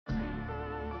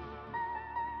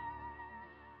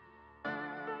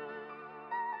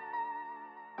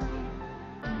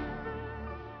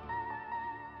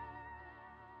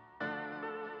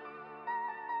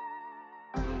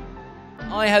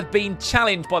I have been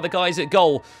challenged by the guys at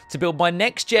Goal to build my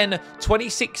next-gen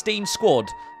 2016 squad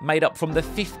made up from the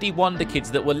 50 wonder kids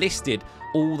that were listed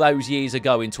all those years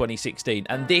ago in 2016.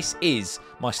 And this is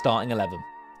my starting 11.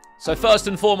 So first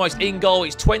and foremost, in goal,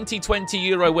 it's 2020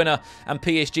 Euro winner and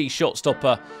PSG shot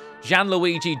stopper,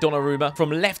 Gianluigi Donnarumma.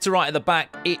 From left to right at the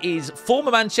back, it is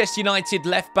former Manchester United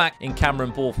left back in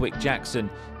Cameron Borthwick-Jackson.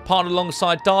 Partnered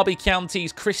alongside Derby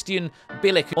County's Christian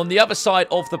Billick. On the other side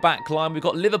of the back line, we've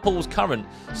got Liverpool's current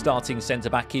starting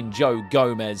centre-back in Joe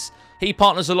Gomez. He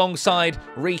partners alongside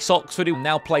Reece Oxford, who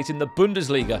now plays in the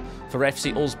Bundesliga for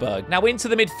FC Augsburg. Now into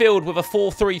the midfield with a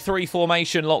 4-3-3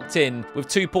 formation locked in with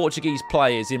two Portuguese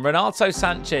players in Renato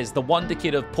Sanchez, the wonder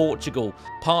kid of Portugal.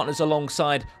 Partners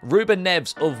alongside Ruben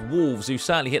Neves of Wolves, who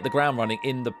certainly hit the ground running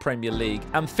in the Premier League.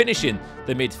 And finishing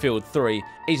the midfield three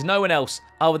is no one else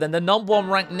other than the #1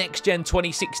 ranked next-gen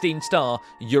 2016 star,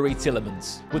 Yuri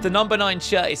Tillemans. With the number 9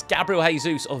 shirt, it's Gabriel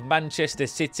Jesus of Manchester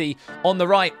City. On the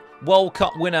right, World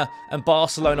Cup winner and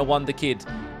Barcelona wonder kid,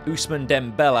 Ousmane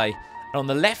Dembele. And on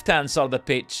the left-hand side of the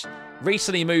pitch,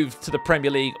 recently moved to the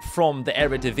Premier League from the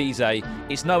Eredivisie,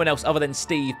 it's no one else other than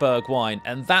Steve Bergwijn.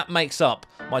 And that makes up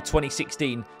my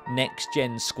 2016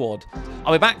 next-gen squad.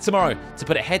 I'll be back tomorrow to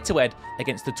put it head-to-head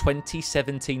against the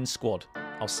 2017 squad.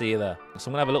 I'll see you there. So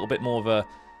I'm going to have a little bit more of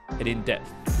an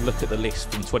in-depth look at the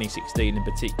list from 2016 in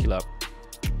particular.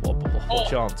 What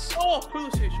chance? Oh,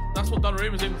 Pulisic. That's what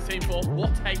Donnarumma's in the team for.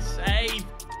 What a save.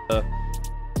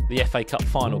 The FA Cup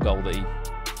final goal that he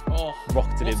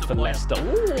rocketed in for Leicester.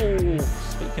 Ooh,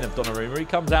 speaking of Donnarumma, he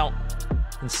comes out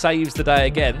and saves the day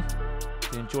again.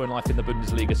 Been enjoying life in the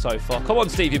Bundesliga so far. Come on,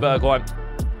 Stevie Bergwijn.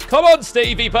 Come on,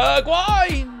 Stevie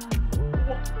Bergwijn.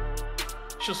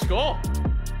 Should score.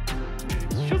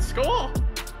 Should score.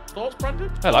 Thoughts,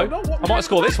 Brandon? Hello. Oh, no, I might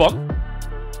score this one.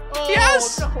 Oh,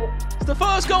 Yes! No. It's the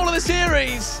first goal of the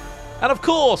series. And of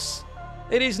course,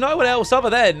 it is no one else other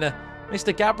than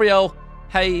Mr. Gabriel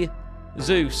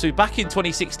Jesus, who back in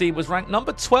 2016 was ranked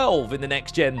number 12 in the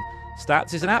next-gen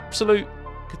stats. It's an absolute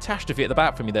catastrophe at the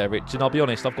back from me there, Rich. And I'll be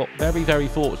honest, I've got very, very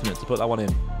fortunate to put that one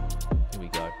in. Here we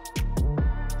go.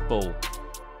 Ball.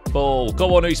 Ball.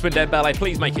 Go on, Ousmane Dembele.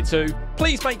 Please make it 2.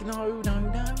 Please make... No. He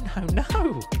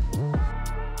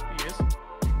is.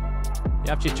 You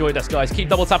have just joined us, guys. Keep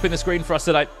double tapping the screen for us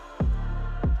today.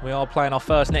 We are playing our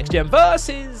first next-gen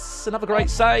versus another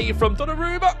great save from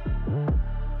Donnarumma.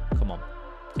 Come on.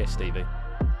 Yes, Stevie.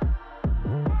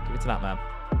 Give it to that man.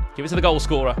 Give it to the goal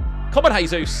scorer. Come on,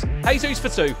 Jesus. Jesus for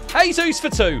 2. Jesus for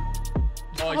 2.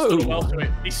 Oh, he stood up well to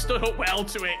it. He stood up well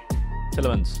to it.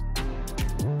 Tillemans.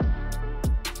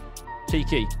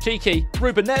 Cheeky.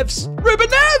 Ruben Neves. Ruben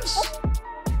Neves!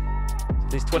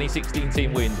 This 2016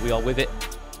 team wins. We are with it.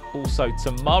 Also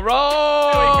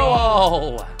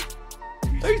tomorrow.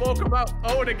 There we go. Spoke about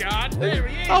Odegaard. There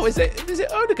he is. Oh, is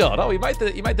it Odegaard? Oh, he made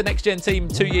the next gen team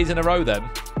 2 years in a row then.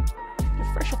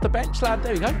 You're fresh off the bench, lad.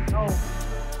 There we go. No.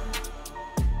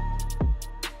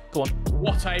 Go on.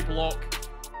 What a block.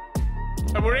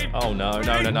 And we're in. Oh no.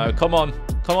 Come on,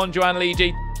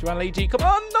 Gianluigi. Come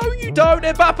on. No, you don't.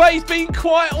 Mbappe's been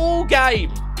quiet all game.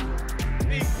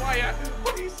 He's quiet.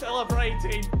 But he's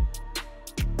celebrating.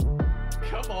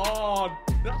 Come on.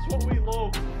 That's what we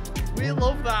love. We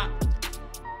love that.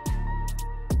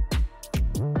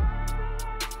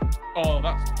 Oh,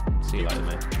 that's... See you later,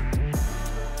 mate.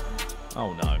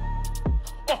 Oh, no.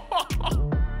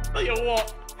 Tell you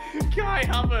what. Kai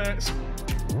Havertz.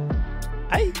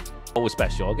 Hey. Goal was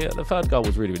special. The third goal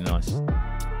was really, really nice.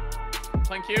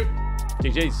 Thank you.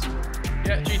 GG's.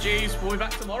 Yeah, GG's. We'll be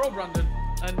back tomorrow, Brandon.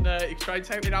 And you can try and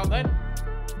take me down then.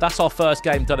 That's our first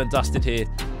game done and dusted here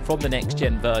from the Next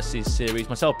Gen Versus series.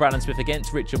 Myself, Brandon Smith,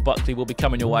 against Richard Buckley, will be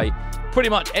coming your way pretty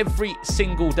much every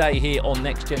single day here on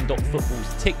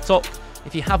nextgen.football's TikTok.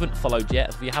 If you haven't followed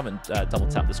yet, if you haven't double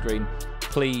tapped the screen,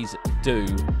 please do.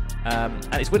 And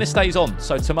it's winner stays on.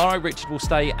 So tomorrow, Richard will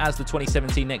stay as the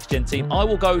 2017 Next Gen team. I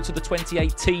will go to the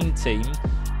 2018 team.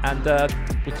 And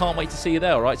we can't wait to see you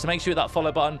there, all right? So make sure that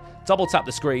follow button, double tap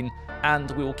the screen,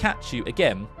 and we will catch you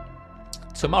again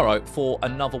tomorrow for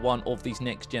another one of these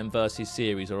Next Gen Versus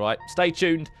series, all right? Stay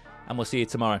tuned, and we'll see you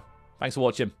tomorrow. Thanks for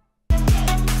watching.